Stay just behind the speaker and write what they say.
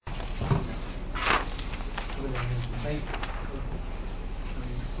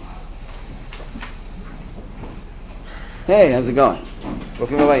Hey, how's it going?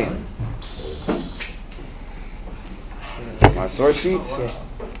 Broken away. My source sheet?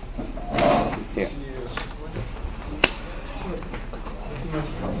 Here.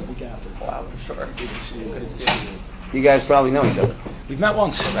 Sure. You guys probably know each other. We've met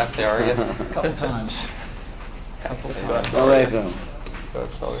once. Back there, are you? A couple times. Shalom.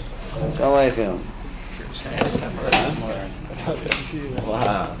 Shalom.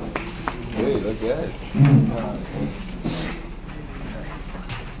 Wow. Hey, look good.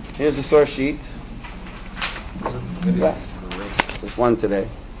 Here's the source sheet. Yeah. Just one today.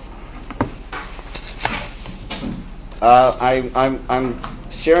 I'm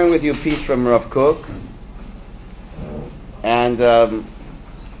sharing with you a piece from Rav Kook, and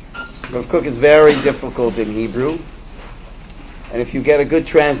Rav Kook is very difficult in Hebrew, and if you get a good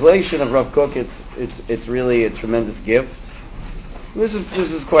translation of Rav Kook, it's really a tremendous gift. This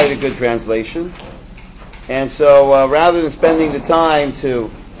is quite a good translation, and so rather than spending the time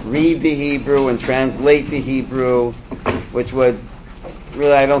to read the Hebrew and translate the Hebrew, which would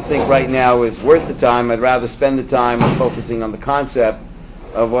really, I don't think right now is worth the time. I'd rather spend the time focusing on the concept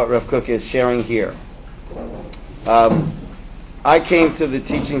of what Rav Kook is sharing here. I came to the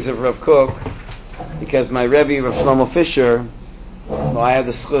teachings of Rav Kook because my Rabbi, Rav Shlomo Fisher, who I had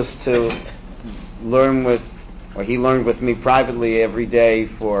the schus to learn with, or he learned with me privately every day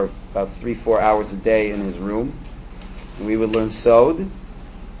for about 3-4 hours a day in his room. We would learn Sod,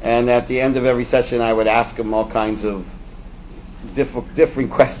 and at the end of every session I would ask him all kinds of different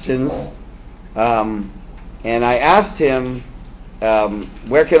questions, and I asked him,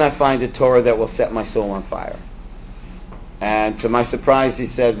 where can I find a Torah that will set my soul on fire? And to my surprise, he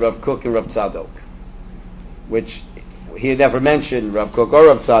said Rav Kook and Rav Tzadok, which he had never mentioned Rav Kook or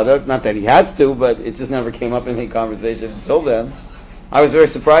Rav Tzadok. Not that he had to, but it just never came up in any conversation until then. I was very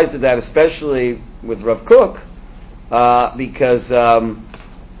surprised at that, especially with Rav Kook, because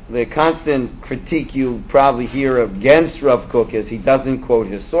the constant critique you probably hear against Rav Kook is he doesn't quote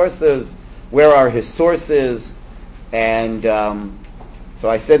his sources. Where are his sources? And so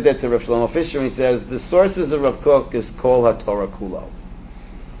I said that to Rav Shlomo Fisher, and he says, the sources of Rav Kook is Kol HaTorah Kulo.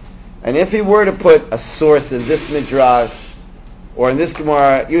 And if he were to put a source in this Midrash or in this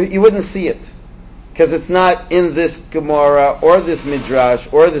Gemara, you wouldn't see it. Because it's not in this Gemara or this Midrash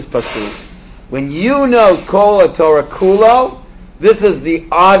or this Pasuk. When you know Kol HaTorah Kulo, this is the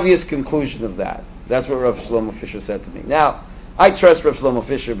obvious conclusion of that. That's what Rav Shlomo Fisher said to me. Now, I trust Rav Shlomo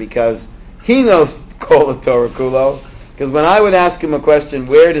Fisher because he knows Kol HaTorah Kulo. Because when I would ask him a question,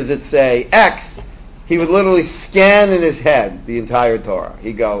 where does it say X? He would literally scan in his head the entire Torah.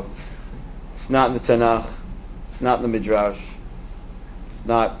 He'd go, it's not in the Tanakh, it's not in the Midrash, it's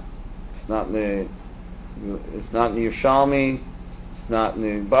not in the Yerushalmi, it's not in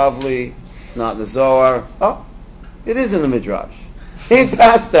the Bavli, it's not in the Zohar. Oh, it is in the Midrash. He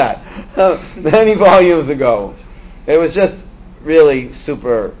passed that many volumes ago. It was just really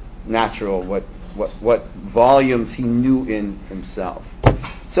supernatural what volumes he knew in himself.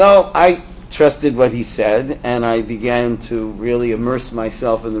 So I trusted what he said, and I began to really immerse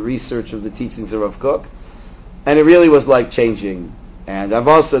myself in the research of the teachings of Rav Kook, and it really was life-changing. And I've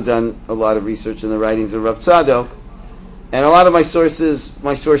also done a lot of research in the writings of Rav Tzadok, and a lot of my source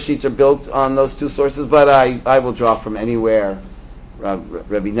sheets are built on those two sources, but I will draw from anywhere.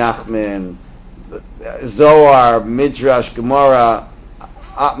 Rabbi Nachman, Zohar, Midrash, Gemara.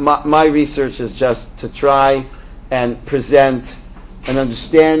 My research is just to try and present an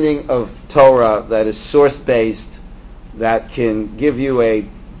understanding of Torah that is source-based, that can give you a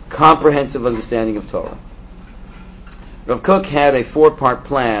comprehensive understanding of Torah. Rav Kook had a 4-part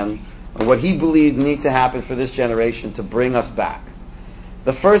plan on what he believed need to happen for this generation to bring us back.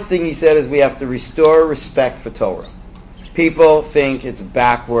 The first thing he said is we have to restore respect for Torah. People think it's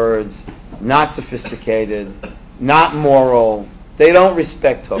backwards, not sophisticated, not moral. They don't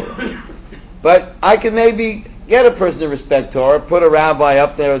respect Torah. But I can maybe get a person to respect Torah, put a rabbi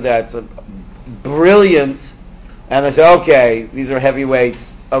up there that's brilliant, and they say, okay, these are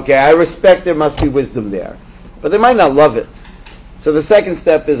heavyweights. Okay, I respect there must be wisdom there. But they might not love it. So the second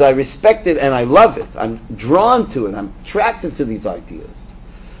step is I respect it and I love it. I'm drawn to it. I'm attracted to these ideas.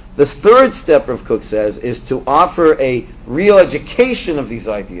 The third step, Rav Kook says, is to offer a real education of these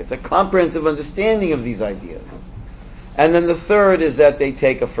ideas, a comprehensive understanding of these ideas. And then the third is that they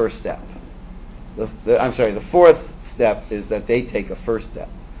take a first step. The fourth step is that they take a first step.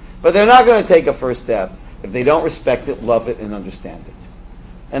 But they're not going to take a first step if they don't respect it, love it, and understand it.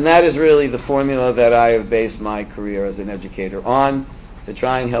 And that is really the formula that I have based my career as an educator on, to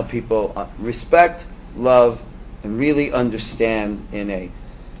try and help people respect, love, and really understand in a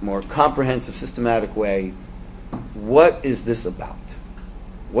more comprehensive, systematic way, what is this about?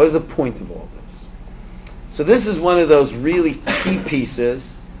 What is the point of all this? So this is one of those really key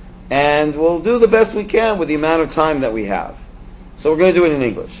pieces, and we'll do the best we can with the amount of time that we have. So we're going to do it in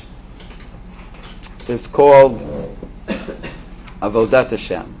English. It's called Avodat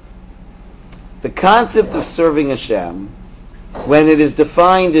Hashem. The concept of serving Hashem, when it is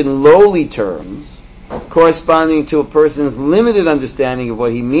defined in lowly terms, corresponding to a person's limited understanding of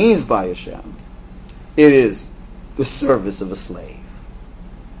what he means by Hashem, it is the service of a slave.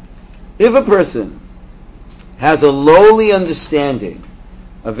 If a person has a lowly understanding,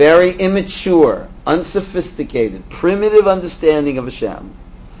 a very immature, unsophisticated, primitive understanding of Hashem,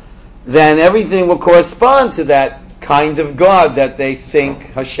 then everything will correspond to that kind of God that they think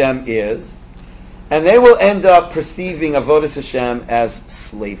Hashem is, and they will end up perceiving Avodas Hashem as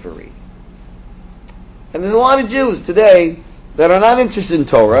slavery. And there's a lot of Jews today that are not interested in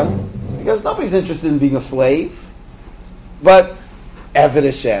Torah, because nobody's interested in being a slave, but Eved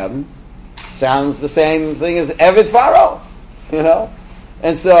Hashem sounds the same thing as Eved Pharaoh,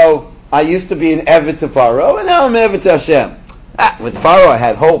 And so I used to be an Eved to Pharaoh, and now I'm Eved to Hashem. With Pharaoh I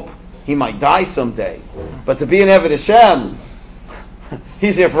had hope. He might die someday. But to be an Eved Hashem,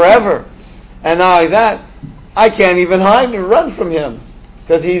 he's here forever. And not only that, I can't even hide and run from him,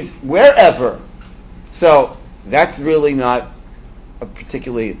 because he's wherever. So that's really not a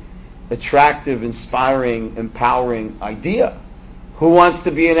particularly attractive, inspiring, empowering idea. Who wants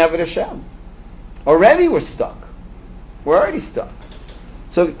to be an Eved Hashem? Already we're stuck. We're already stuck.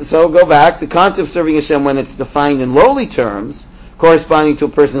 So go back. The concept of serving Hashem, when it's defined in lowly terms, corresponding to a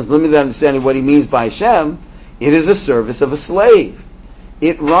person's limited understanding of what he means by Hashem, it is a service of a slave.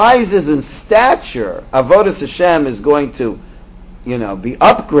 It rises in stature. Avodas Hashem is going to, be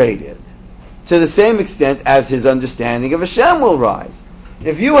upgraded to the same extent as his understanding of Hashem will rise.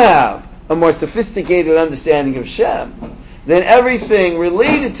 If you have a more sophisticated understanding of Hashem, then everything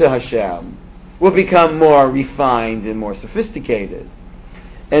related to Hashem will become more refined and more sophisticated.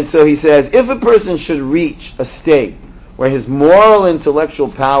 And so he says, if a person should reach a state where his moral and intellectual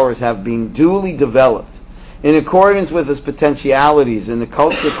powers have been duly developed in accordance with his potentialities in the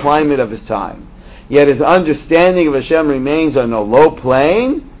cultural climate of his time, yet his understanding of Hashem remains on a low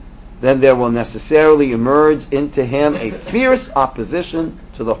plane, then there will necessarily emerge into him a fierce opposition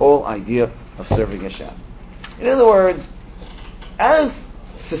to the whole idea of serving Hashem. In other words, as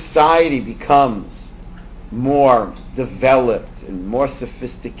society becomes more developed and more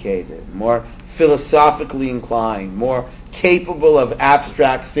sophisticated, more philosophically inclined, more capable of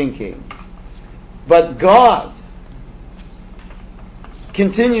abstract thinking, but God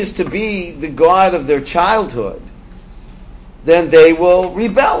continues to be the God of their childhood, then they will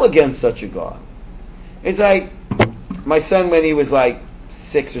rebel against such a God. It's like my son, when he was like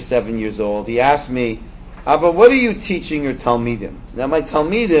 6 or 7 years old, he asked me, Abba, what are you teaching your Talmidim? Now my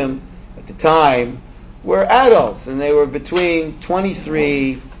Talmidim at the time were adults, and they were between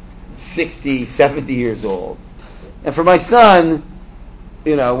 23, 60, 70 years old. And for my son,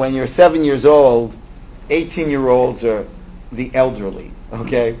 when you're 7 years old, 18-year-olds are the elderly,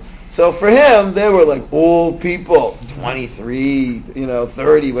 okay? So for him, they were like old people, 23,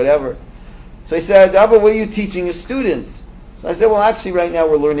 30, whatever. So he said, Abba, what are you teaching your students? So I said, well, actually right now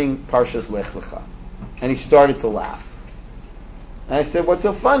we're learning Parshas Lech Lecha. And he started to laugh. And I said, what's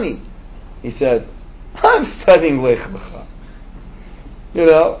so funny? He said, I'm studying Lech Lecha.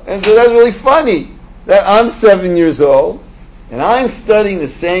 And so that's really funny, that I'm 7 years old, and I'm studying the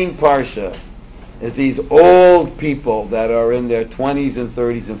same Parsha as these old people that are in their 20s and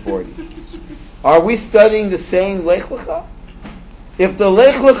 30s and 40s. Are we studying the same Lech Lecha? If the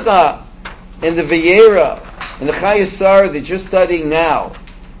Lech Lecha and the Vayera and the Chayesar that you're studying now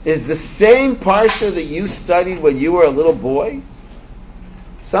is the same Parsha that you studied when you were a little boy,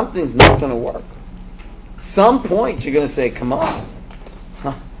 something's not going to work. Some point you're going to say, come on,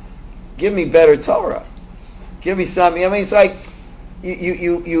 give me better Torah. Give me something. I mean, it's like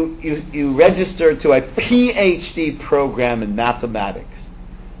you register to a PhD program in mathematics,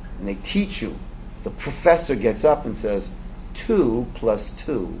 and they teach you. The professor gets up and says, 2 +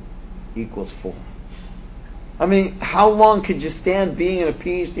 2 = 4. I mean, how long could you stand being in a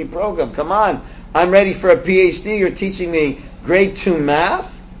PhD program? Come on, I'm ready for a PhD. You're teaching me grade 2 math?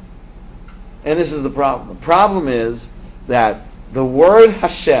 And this is the problem. The problem is that the word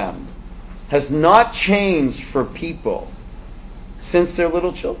Hashem has not changed for people since they're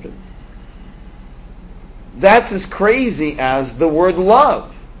little children. That's as crazy as the word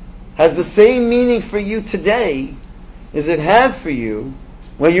love has the same meaning for you today as it had for you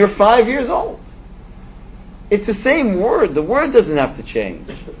when you're 5 years old. It's the same word. The word doesn't have to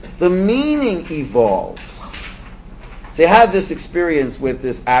change. The meaning evolves. So I had this experience with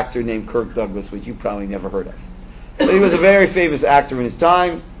this actor named Kirk Douglas, which you probably never heard of. But he was a very famous actor in his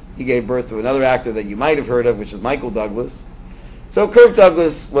time. He gave birth to another actor that you might have heard of, which is Michael Douglas. So Kirk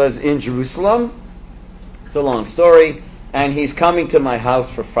Douglas was in Jerusalem. It's a long story. And he's coming to my house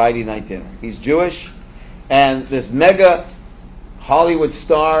for Friday night dinner. He's Jewish. And this mega Hollywood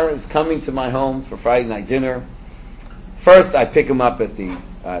star is coming to my home for Friday night dinner. First, I pick him up at the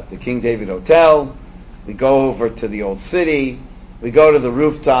King David Hotel. We go over to the Old City. We go to the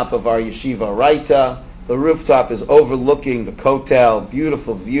rooftop of our yeshiva Raita. The rooftop is overlooking the Kotel,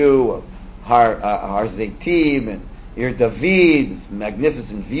 beautiful view of Har Zeitim and Ir David,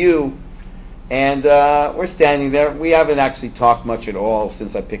 magnificent view. And we're standing there. We haven't actually talked much at all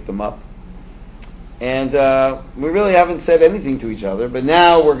since I picked him up. And we really haven't said anything to each other, but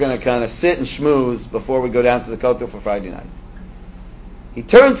now we're going to kind of sit and schmooze before we go down to the Kotel for Friday night. He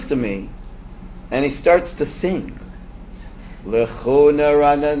turns to me and he starts to sing. L'chuna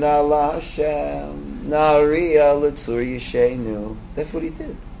ranana la'Hashem, na'ariya l'tzur yishenu. That's what he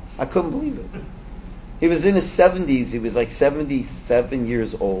did. I couldn't believe it. He was in his 70s. He was like 77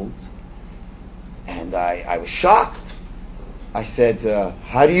 years old. And I was shocked. I said,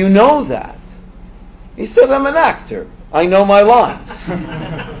 how do you know that? He said, I'm an actor. I know my lines.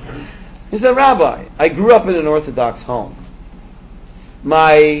 He said, Rabbi, I grew up in an Orthodox home.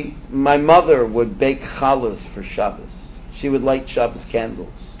 My mother would bake challahs for Shabbos. She would light Shabbos candles.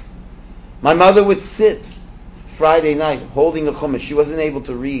 My mother would sit Friday night holding a chumash. She wasn't able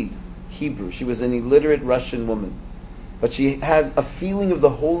to read Hebrew. She was an illiterate Russian woman. But she had a feeling of the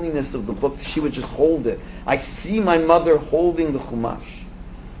holiness of the book. She would just hold it. I see my mother holding the chumash.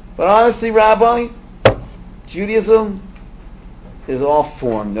 But honestly, Rabbi, Judaism is all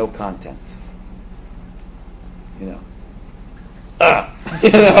form, no content. You know.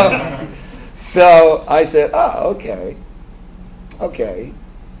 So I said, okay. I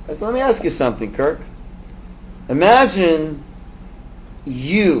said, let me ask you something, Kirk. Imagine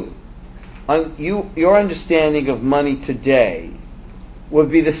your understanding of money today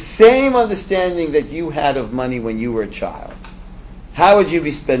would be the same understanding that you had of money when you were a child. How would you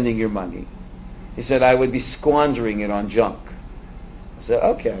be spending your money? He said, I would be squandering it on junk. I said,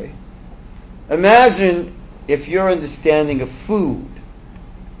 okay. Imagine if your understanding of food,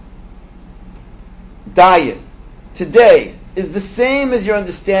 diet, today is the same as your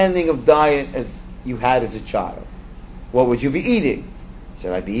understanding of diet as you had as a child. What would you be eating? He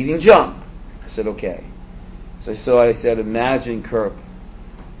said, I'd be eating junk. I said, okay. So I said, imagine, Kirk,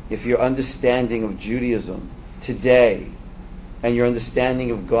 if your understanding of Judaism today and your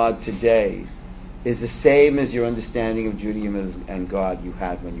understanding of God today is the same as your understanding of Judaism and God you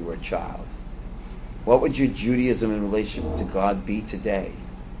had when you were a child. What would your Judaism in relation to God be today?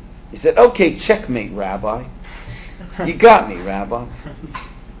 He said, okay, checkmate, Rabbi. You got me, Rabbi.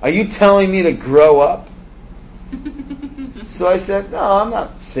 Are you telling me to grow up? So I said, no, I'm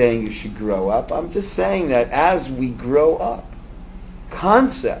not saying you should grow up. I'm just saying that as we grow up,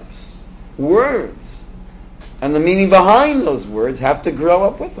 concepts, words, and the meaning behind those words have to grow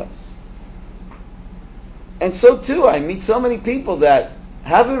up with us. And so too, I meet so many people that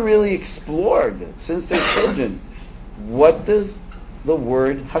haven't really explored since they're children. What does the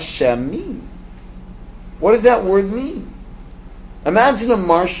word Hashem mean? What does that word mean? Imagine a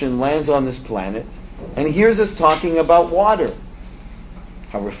Martian lands on this planet and hears us talking about water.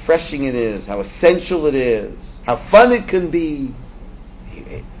 How refreshing it is, how essential it is, how fun it can be.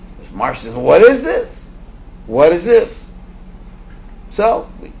 This Martian says, what is this? What is this? So,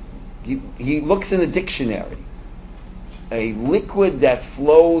 he looks in a dictionary. A liquid that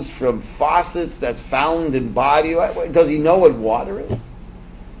flows from faucets that's found in body. Does he know what water is?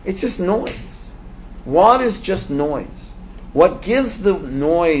 It's just noise. Water is just noise. What gives the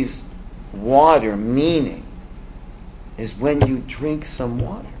noise water meaning is when you drink some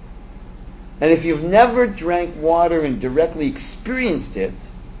water. And if you've never drank water and directly experienced it,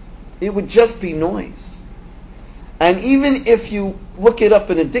 it would just be noise. And even if you look it up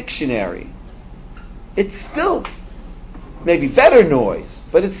in a dictionary, it's still maybe better noise,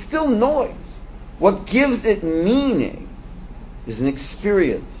 but it's still noise. What gives it meaning is an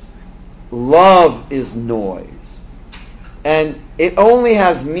experience. Love is noise. And it only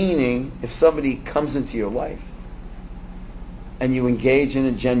has meaning if somebody comes into your life and you engage in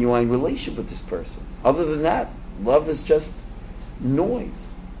a genuine relationship with this person. Other than that, love is just noise.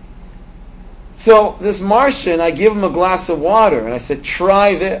 So this Martian, I give him a glass of water and I said,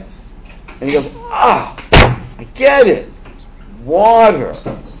 try this. And he goes, I get it. Water.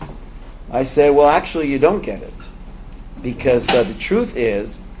 I say, well, actually, you don't get it. Because the truth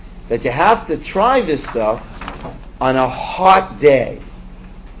is that you have to try this stuff on a hot day.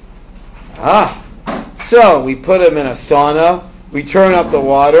 So we put him in a sauna, we turn up the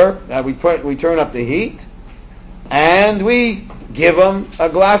water, we turn up the heat, and we give him a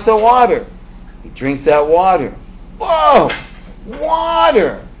glass of water. He drinks that water. Whoa!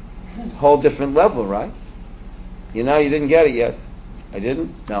 Water! Whole different level, right? You didn't get it yet. I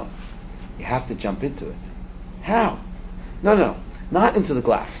didn't? No. You have to jump into it. How? No, not into the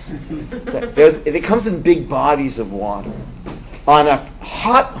glass. It comes in big bodies of water. On a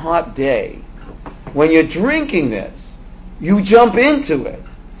hot day, when you're drinking this, you jump into it.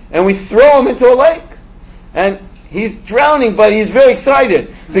 And we throw him into a lake. And he's drowning, but he's very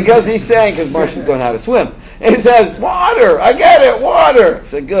excited because he's saying, because Marshall's going how to swim. And he says, water, I get it, water. I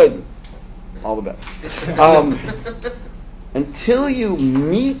said, good. All the best. Until you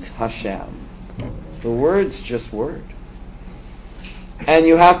meet Hashem, the word's just word. And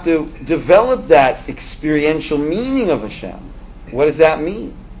you have to develop that experiential meaning of Hashem. What does that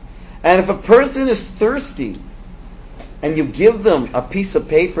mean? And if a person is thirsty and you give them a piece of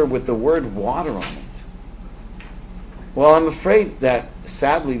paper with the word water on it, well, I'm afraid that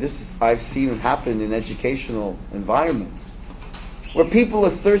sadly I've seen happen in educational environments where people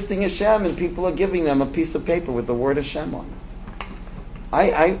are thirsting Hashem and people are giving them a piece of paper with the word Hashem on it.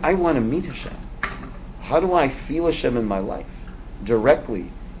 I want to meet Hashem. How do I feel Hashem in my life?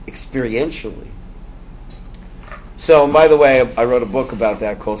 Directly, experientially. So, and by the way, I wrote a book about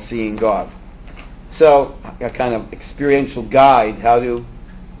that called Seeing God. So, a kind of experiential guide, how to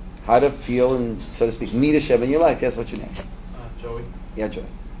feel and, so to speak, meet Hashem in your life. Yes, what's your name? Joey. Yeah, Joey.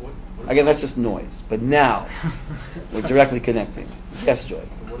 What Again, that's just noise. But now, we're directly connecting. Yes, Joey.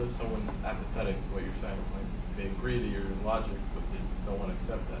 What if someone's apathetic to what you're saying? Like, they agree to your logic, but they just don't want to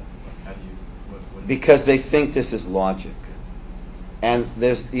accept that. Like, how do you... What Because they think this is logic. And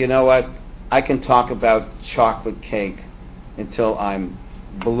there's, you know what? I can talk about chocolate cake until I'm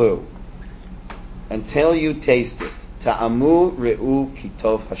blue. Until you taste it. Ta'amu re'u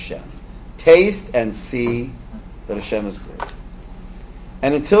kitov Hashem. Taste and see that Hashem is good.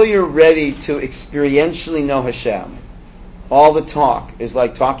 And until you're ready to experientially know Hashem, all the talk is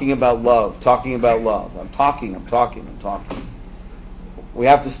like talking about love, talking about love. I'm talking. We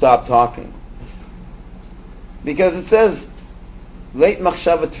have to stop talking. Because it says, late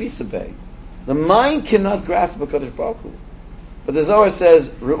machshava tfisabeh. The mind cannot grasp HaKadosh Baruch Hu. But the Zohar says,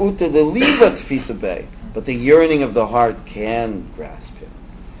 re'uta deliva tfisabeh. But the yearning of the heart can grasp him.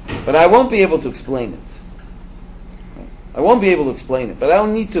 But I won't be able to explain it. I won't be able to explain it. But I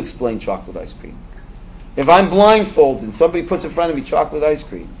don't need to explain chocolate ice cream. If I'm blindfolded and somebody puts in front of me chocolate ice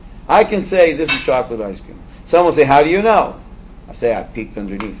cream, I can say, this is chocolate ice cream. Someone will say, how do you know? I say, I peeked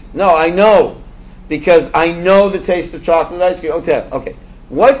underneath. No, I know. Because I know the taste of chocolate ice cream. Okay.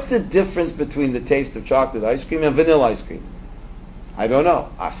 What's the difference between the taste of chocolate ice cream and vanilla ice cream? I don't know.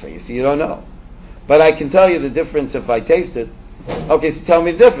 I say, you see, you don't know. But I can tell you the difference if I taste it. Okay, so tell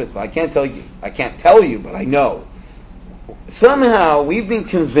me the difference. Well, I can't tell you, but I know. Somehow we've been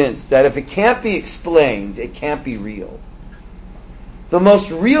convinced that if it can't be explained, it can't be real. The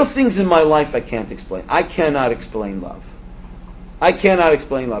most real things in my life I can't explain. I cannot explain love.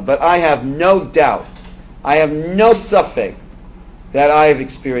 But I have no doubt, I have no suffix that I have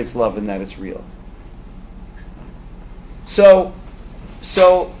experienced love and that it's real. So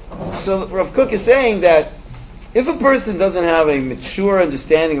Rav Kook is saying that if a person doesn't have a mature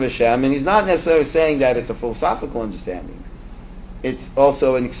understanding of Hashem, and he's not necessarily saying that it's a philosophical understanding, it's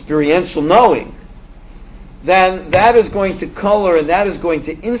also an experiential knowing, then that is going to color and that is going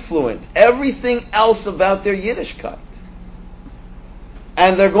to influence everything else about their Yiddishkeit.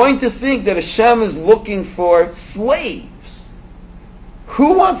 And they're going to think that Hashem is looking for slaves.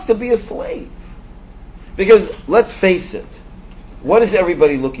 Who wants to be a slave? Because, let's face it, what is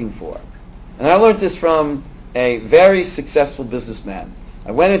everybody looking for? And I learned this from a very successful businessman.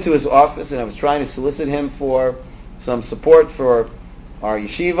 I went into his office and I was trying to solicit him for some support for our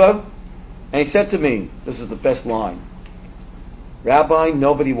yeshiva. And he said to me, this is the best line, Rabbi,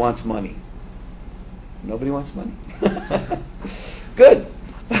 nobody wants money. Nobody wants money? Good.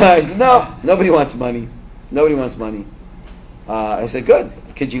 I said, no, nobody wants money. I said, good.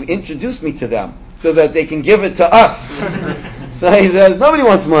 Could you introduce me to them so that they can give it to us? So he says, nobody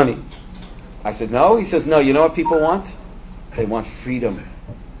wants money. I said, no. He says, no, you know what people want? They want freedom.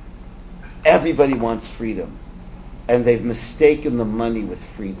 Everybody wants freedom. And they've mistaken the money with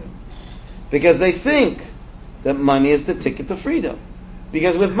freedom. Because they think that money is the ticket to freedom.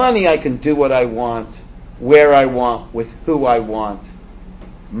 Because with money I can do what I want, where I want, with who I want.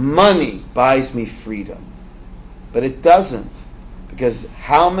 money buys me freedom. But it doesn't. Because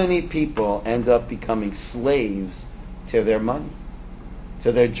how many people end up becoming slaves to their money,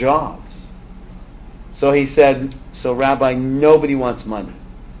 to their jobs? So he said, so Rabbi, nobody wants money.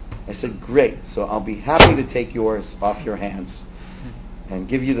 I said, great, so I'll be happy to take yours off your hands and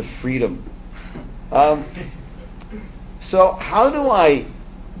give you the freedom. So how do I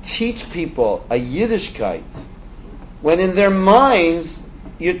teach people a Yiddishkeit when in their minds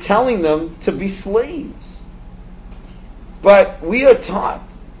you're telling them to be slaves? But we are taught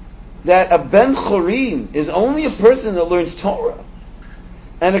that a Ben Chorim is only a person that learns Torah.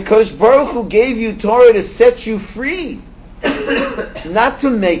 And the Kodesh Baruch Hu gave you Torah to set you free, not to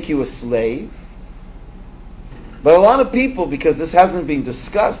make you a slave. But a lot of people, because this hasn't been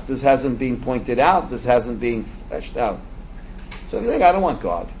discussed, this hasn't been pointed out, this hasn't been fleshed out. So they think, I don't want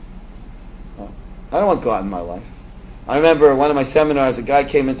God. I don't want God in my life. I remember one of my seminars, a guy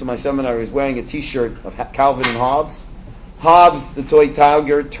came into my seminar, he was wearing a t-shirt of Calvin and Hobbes. Hobbes, the toy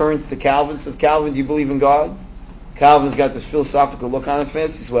tiger, turns to Calvin, says, Calvin, do you believe in God? Calvin's got this philosophical look on his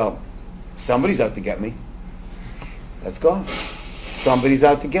face. He says, well, somebody's out to get me. That's God. Somebody's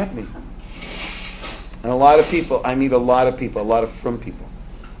out to get me. And a lot of people, I meet a lot of frum people.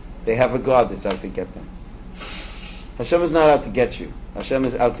 They have a God that's out to get them. Hashem is not out to get you. Hashem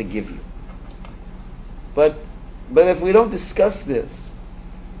is out to give you. But if we don't discuss this,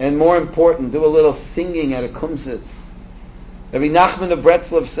 and more important, do a little singing at a kumsitz. Rabbi Nachman of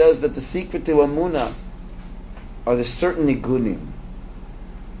Breslov says that the secret to Amunah are the certain nigunim.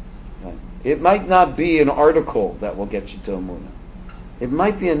 It might not be an article that will get you to Amunah. It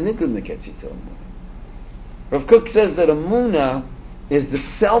might be a nigun that gets you to Amunah. Rav Kook says that Amunah is the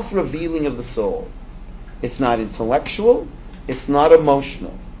self-revealing of the soul. It's not intellectual. It's not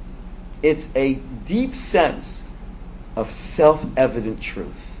emotional. It's a deep sense of self-evident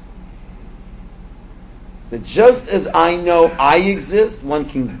truth. That just as I know I exist, one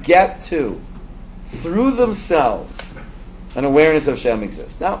can get to, through themselves, an awareness of Hashem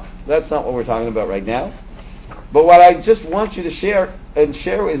exists. Now, that's not what we're talking about right now. But what I just want you to share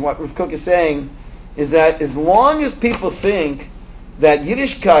with what Rav Kook is saying is that as long as people think that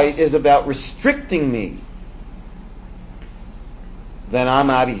Yiddishkeit is about restricting me, then I'm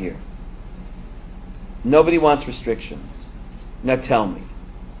out of here. Nobody wants restrictions. Now tell me,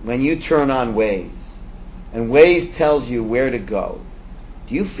 when you turn on Waze, and Waze tells you where to go,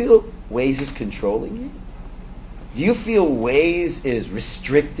 do you feel Waze is controlling you? Do you feel Waze is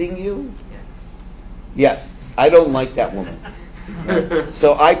restricting you? Yes. I don't like that woman.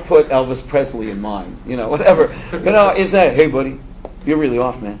 So I put Elvis Presley in mine. Whatever. Is that, hey buddy, you're really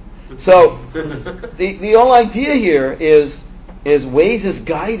off, man. So the whole idea here is Waze is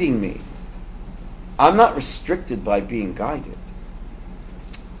guiding me. I'm not restricted by being guided.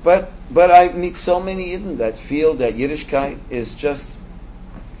 But I meet so many Yidden that feel that Yiddishkeit is just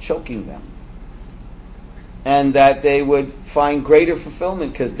choking them. And that they would find greater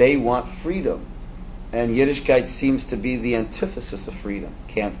fulfillment because they want freedom. And Yiddishkeit seems to be the antithesis of freedom.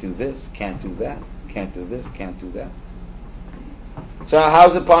 Can't do this, can't do that, can't do this, can't do that. So how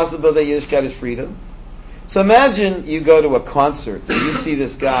is it possible that Yiddishkeit is freedom? So imagine you go to a concert and you see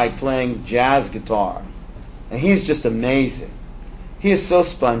this guy playing jazz guitar. And he's just amazing. He is so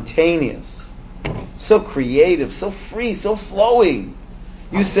spontaneous, so creative, so free, so flowing.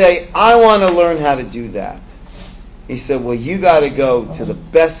 You say, I want to learn how to do that. He said, well, you got to go to the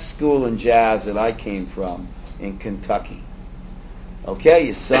best school in jazz that I came from in Kentucky. Okay,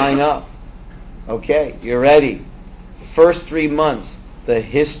 you sign up. Okay, you're ready. First 3 months, the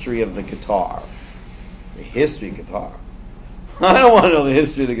history of the guitar. The history of guitar. I don't want to know the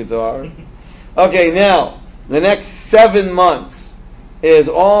history of the guitar. Okay, now, the next 7 months is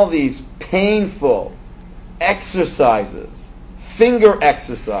all these painful exercises, finger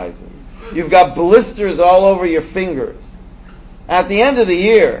exercises. You've got blisters all over your fingers. At the end of the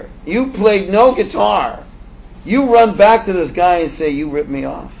year, you played no guitar. You run back to this guy and say, you ripped me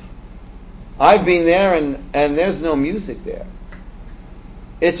off. I've been there and there's no music there.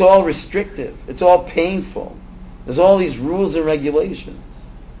 It's all restrictive. It's all painful. There's all these rules and regulations.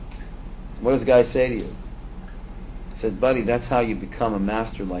 What does the guy say to you? He says, buddy, that's how you become a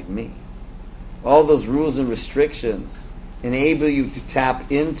master like me. All those rules and restrictions enable you to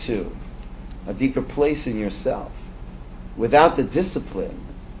tap into a deeper place in yourself. Without the discipline,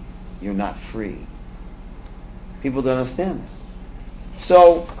 you're not free. People don't understand that.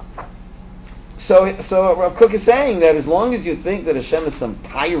 So Rav Kook is saying that as long as you think that Hashem is some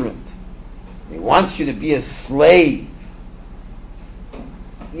tyrant, he wants you to be a slave,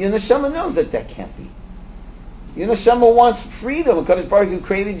 your neshama knows that can't be. You know, Shema wants freedom. HaKadosh Baruch Hu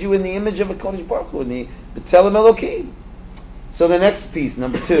created you in the image of HaKadosh Baruch Hu, in the B'Tselem Elokim. So the next piece,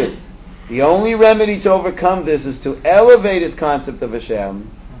 number 2. The only remedy to overcome this is to elevate his concept of Hashem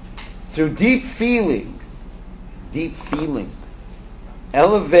through deep feeling. Deep feeling.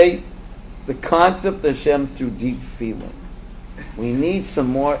 Elevate the concept of Hashem through deep feeling. We need some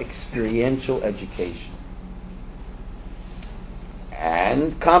more experiential education.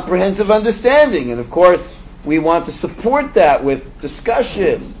 And comprehensive understanding. And of course, we want to support that with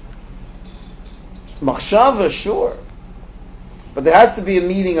discussion. Machshava, sure. But there has to be a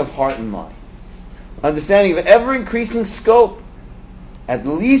meeting of heart and mind. Understanding of ever-increasing scope, at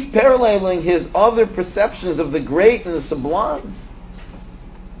least paralleling his other perceptions of the great and the sublime.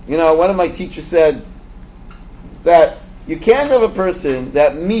 You know, one of my teachers said that you can't have a person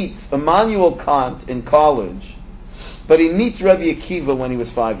that meets Immanuel Kant in college, but he meets Rabbi Akiva when he was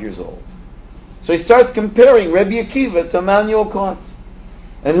 5 years old. So he starts comparing Rabbi Akiva to Immanuel Kant.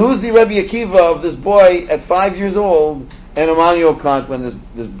 And who's the Rabbi Akiva of this boy at 5 years old, and Immanuel Kant when this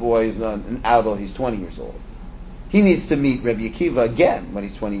boy is an adult, he's 20 years old? He needs to meet Rabbi Akiva again when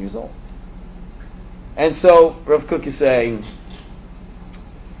he's 20 years old. And so Rav Kook is saying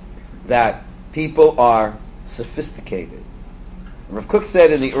that people are sophisticated. Rav Kook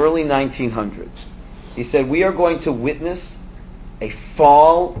said in the early 1900s, he said, we are going to witness a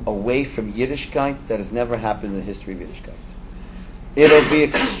fall away from Yiddishkeit that has never happened in the history of Yiddishkeit. It'll be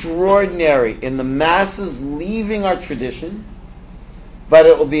extraordinary in the masses leaving our tradition, but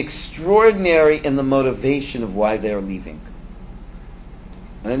it will be extraordinary in the motivation of why they're leaving.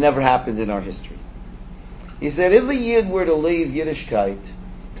 And it never happened in our history. He said, if a Yid were to leave Yiddishkeit,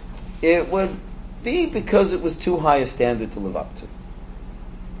 it would be because it was too high a standard to live up to.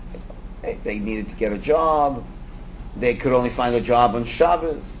 They needed to get a job. They could only find a job on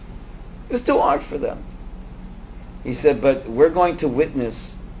Shabbos. It was too hard for them. He said, but we're going to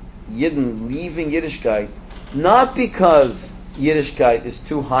witness Yidden leaving Yiddishkeit, not because Yiddishkeit is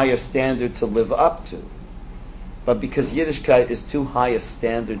too high a standard to live up to, but because Yiddishkeit is too high a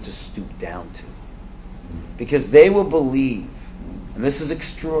standard to stoop down to. Because they will believe, and this is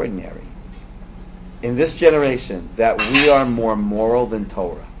extraordinary, in this generation, that we are more moral than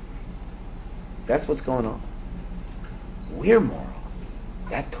Torah. That's what's going on. We're moral.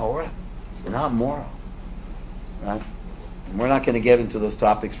 That Torah is not moral. Right? And we're not going to get into those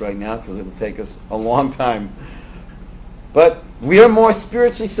topics right now because it'll take us a long time. But we are more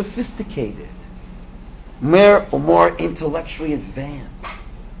spiritually sophisticated. More intellectually advanced.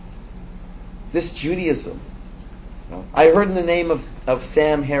 This Judaism. I heard in the name of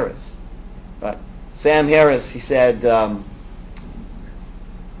Sam Harris. Right? Sam Harris, he said,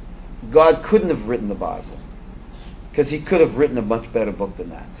 God couldn't have written the Bible because he could have written a much better book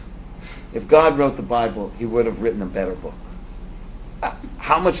than that. If God wrote the Bible, he would have written a better book.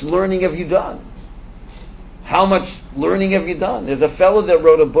 How much learning have you done? How much learning have you done? There's a fellow that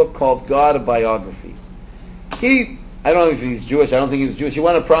wrote a book called God, a Biography. I don't know if he's Jewish. I don't think he was Jewish. He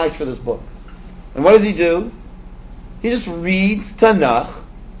won a prize for this book. And what does he do? He just reads Tanakh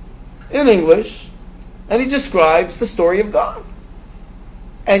in English, and he describes the story of God.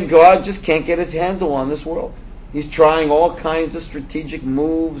 And God just can't get his handle on this world. He's trying all kinds of strategic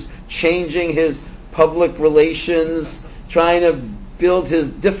moves, changing his public relations, trying to build his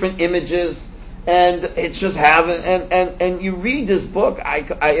different images, and it's just and you read this book, and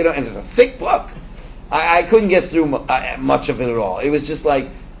it's a thick book. I couldn't get through much of it at all. It was just like,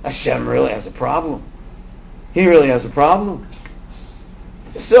 Hashem really has a problem. He really has a problem.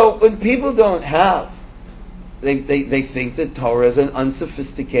 So when people don't have, they think that Torah is an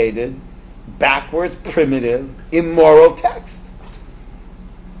unsophisticated, backwards, primitive, immoral text.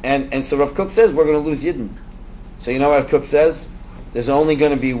 And so Rav Kook says we're going to lose Yidden. So you know what Rav Kook says? There's only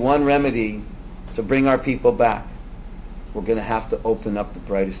going to be one remedy to bring our people back. We're going to have to open up the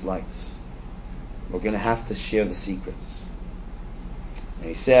brightest lights. We're going to have to share the secrets. And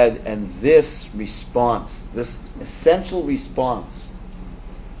he said, and this response, this essential response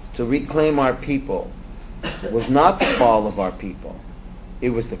to reclaim our people was not the fall of our people. It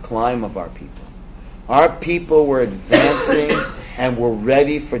was the climb of our people. Our people were advancing and were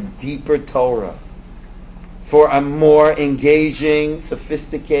ready for deeper Torah, for a more engaging,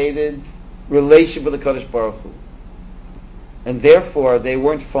 sophisticated relationship with the Kadosh Baruch Hu. And therefore, they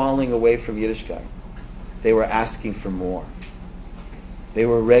weren't falling away from Yiddishkeit. They were asking for more. They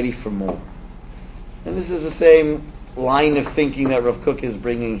were ready for more. And this is the same line of thinking that Rav Kook is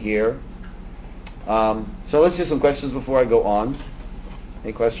bringing here. So let's do some questions before I go on.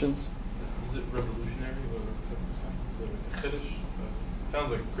 Any questions? Is it revolutionary? What Rav Kook was saying? Is it like a chiddush? It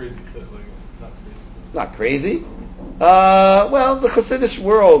sounds like a crazy fit, like not crazy. Not crazy. Well, in the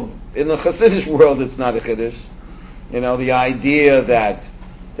Hasidic world, it's not a Chiddush. The idea that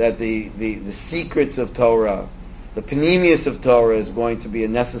the secrets of Torah, the panemius of Torah, is going to be a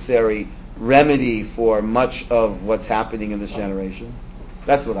necessary remedy for much of what's happening in this generation.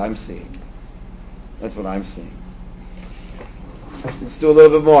 That's what I'm seeing. Let's do a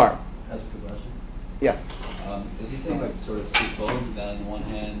little bit more. As progression? Yes. Is he saying sort of twofold, that on the one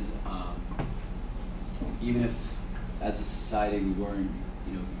hand, even if as a society we weren't,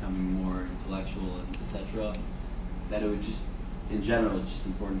 becoming more intellectual, etc., that it would just, in general, it's just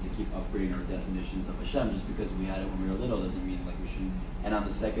important to keep upgrading our definitions of Hashem. Just because we had it when we were little doesn't mean we shouldn't. And on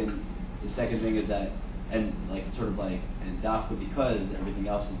the second thing is that, and dafka, because everything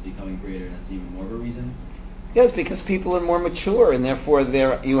else is becoming greater, and that's even more of a reason. Yes, because people are more mature, and therefore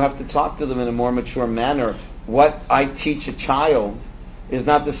you have to talk to them in a more mature manner. What I teach a child is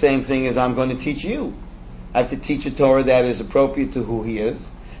not the same thing as I'm going to teach you. I have to teach a Torah that is appropriate to who he is,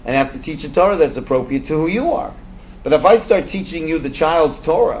 and I have to teach a Torah that's appropriate to who you are. But if I start teaching you the child's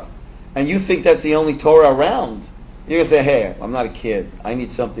Torah, and you think that's the only Torah around, you're going to say, hey, I'm not a kid. I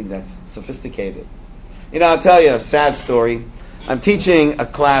need something that's sophisticated. I'll tell you a sad story. I'm teaching a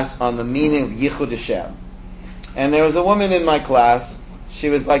class on the meaning of Yichud Hashem. And there was a woman in my class. She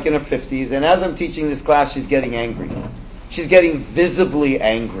was in her 50s, and as I'm teaching this class, she's getting angry. She's getting visibly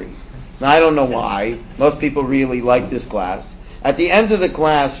angry. Now, I don't know why. Most people really like this class. At the end of the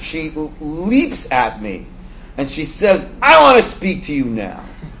class, she leaps at me, and she says, I want to speak to you now.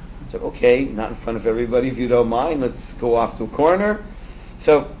 I said, okay, not in front of everybody if you don't mind. Let's go off to a corner.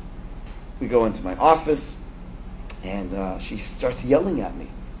 So we go into my office, and she starts yelling at me.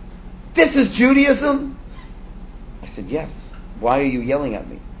 This is Judaism? I said, yes. Why are you yelling at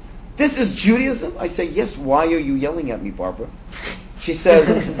me? This is Judaism? I say, yes. Why are you yelling at me, Barbara? She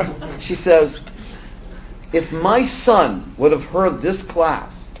says, if my son would have heard this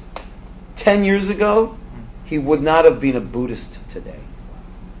class 10 years ago, he would not have been a Buddhist today.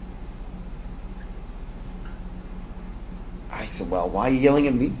 I said, well, why are you yelling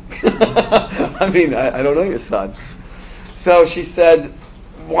at me? I don't know your son. So she said,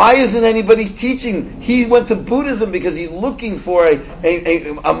 why isn't anybody teaching? He went to Buddhism because he's looking for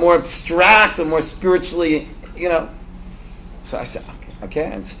a more abstract, a more spiritually, So I said, okay,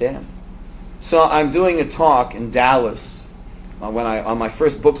 I understand. So I'm doing a talk in Dallas on my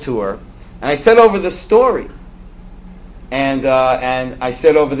first book tour, and I said over this story, and I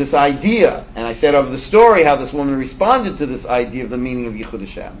said over this idea, and I said over the story how this woman responded to this idea of the meaning of Yichud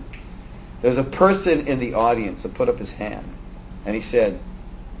Hashem. There's a person in the audience that put up his hand, and he said,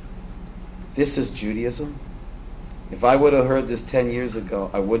 this is Judaism? If I would have heard this 10 years ago,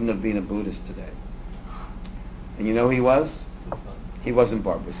 I wouldn't have been a Buddhist today. And you know who he was? He wasn't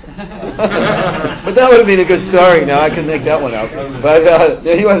Barbara's son. But that would have been a good story. Now I can make that one up. But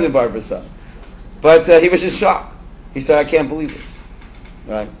he wasn't Barbara's son. But he was just shocked. He said, I can't believe this.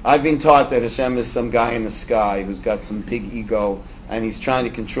 Right? I've been taught that Hashem is some guy in the sky who's got some big ego, and he's trying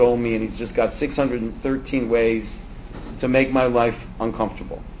to control me, and he's just got 613 ways to make my life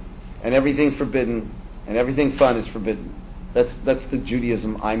uncomfortable. And everything forbidden, and everything fun is forbidden. That's the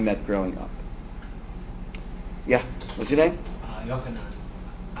Judaism I met growing up. Yeah, what's your name? Yochanan.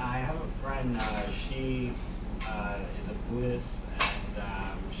 I have a friend, she is a Buddhist, and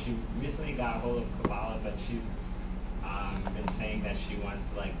she recently got a hold of Kabbalah, but she's been saying that she wants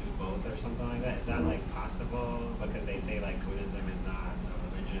to do both or something like that. Is that possible? Because they say Buddhism is not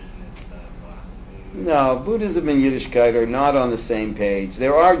a religion, it's a philosophy. No, Buddhism and Yiddishkeit are not on the same page.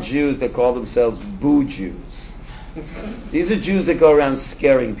 There are Jews that call themselves Boo Jews. These are Jews that go around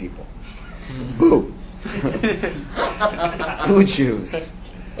scaring people. Boo. Boo Jews.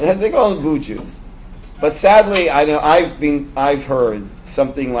 They call them Boo Jews. But sadly, I've heard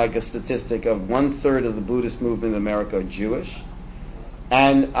something like a statistic of 1/3 of the Buddhist movement in America are Jewish,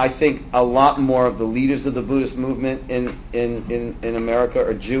 and I think a lot more of the leaders of the Buddhist movement in America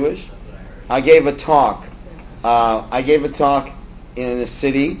are Jewish. I gave a talk. In a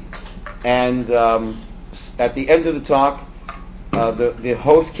city, and at the end of the talk, the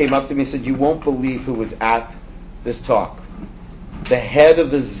host came up to me and said, "You won't believe who was at this talk. The head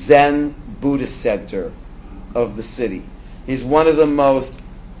of the Zen Buddhist center of the city. He's one of the most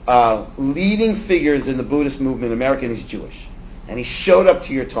leading figures in the Buddhist movement in America, and he's Jewish. And he showed up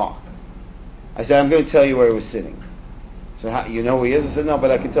to your talk." I said, "I'm going to tell you where he was sitting." So, "How, you know who he is?" I said, "No,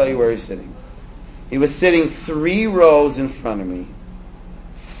 but I can tell you where he's sitting." He was sitting 3 rows in front of me,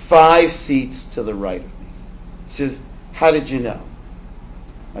 5 seats to the right of me. He says, "How did you know?"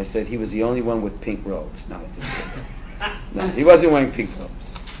 I said, "He was the only one with pink robes." No, I didn't say that. No, he wasn't wearing pink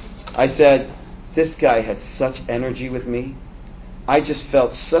robes. I said, this guy had such energy with me. I just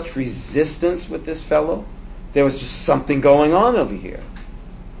felt such resistance with this fellow. There was just something going on over here.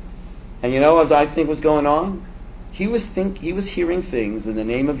 And as I think was going on, he was hearing things in the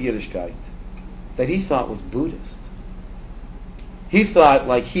name of Yiddishkeit that he thought was Buddhist. He thought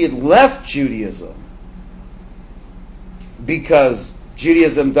like he had left Judaism because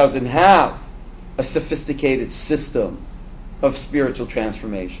Judaism doesn't have a sophisticated system of spiritual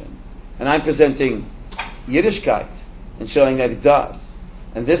transformation. And I'm presenting Yiddishkeit and showing that it does.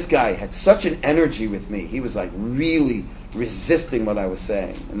 And this guy had such an energy with me. He was like really resisting what I was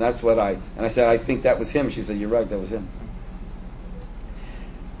saying. And that's what I said, I think that was him. She said, you're right, that was him.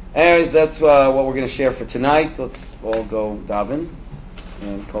 Anyways, that's what we're going to share for tonight. Let's all go daven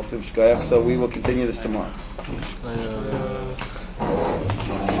and call to Shkoyach. So we will continue this tomorrow.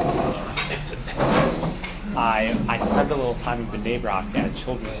 I spent a little time in Bnei Brak at a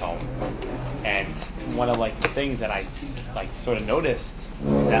children's home, and one of the things that I sort of noticed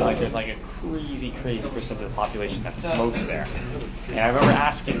is that there's a crazy percent of the population that smokes there. And I remember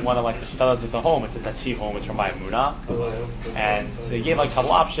asking one of the fellows at the home, it's a Dati home, it's from my Emunah, and they gave a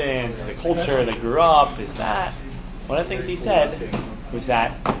couple options, the culture, they grew up, this, that. One of the things he said was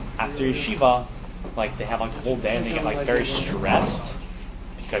that after yeshiva, they have a whole day and they get very stressed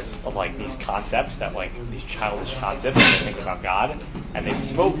because of these concepts that these childish concepts that they think about God, and they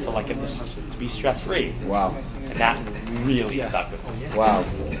smoke to get to be stress free. Wow. And that really stuck with me. Wow.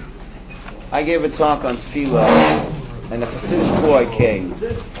 I gave a talk on tefillah, and a Hasidic boy came.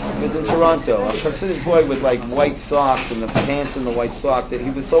 It was in Toronto. A Hasidic boy with white socks and the pants and the white socks.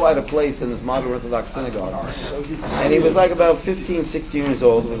 He was so out of place in this modern Orthodox synagogue. And he was about 15, 16 years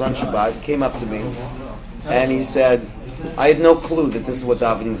old. It was on Shabbat. He came up to me and he said, I had no clue that this is what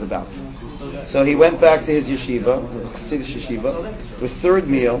davening is about. So he went back to his yeshiva. It was a Hasidic yeshiva. It was third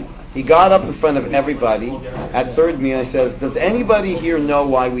meal. He got up in front of everybody at third meal. He says, does anybody here know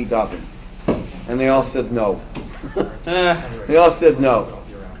why we daven? And they all said no. They all said no.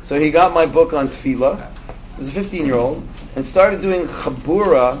 So he got my book on tefillah, he was a 15-year-old, and started doing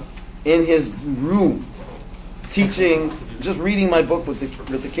chabura in his room, teaching, just reading my book with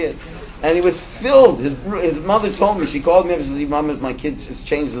the kids. And he was filled. His mother told me, she called me up and she said, Mom, my kid just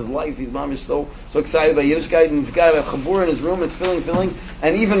changed his life. His mom is so excited about Yiddishkeit, and he's got a chabura in his room, it's filling,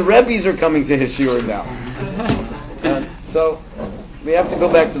 and even Rebbis are coming to his shiur now. So we have to go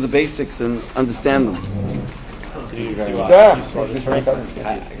back to the basics and understand them. Thank you.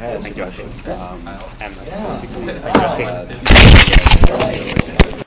 And basically,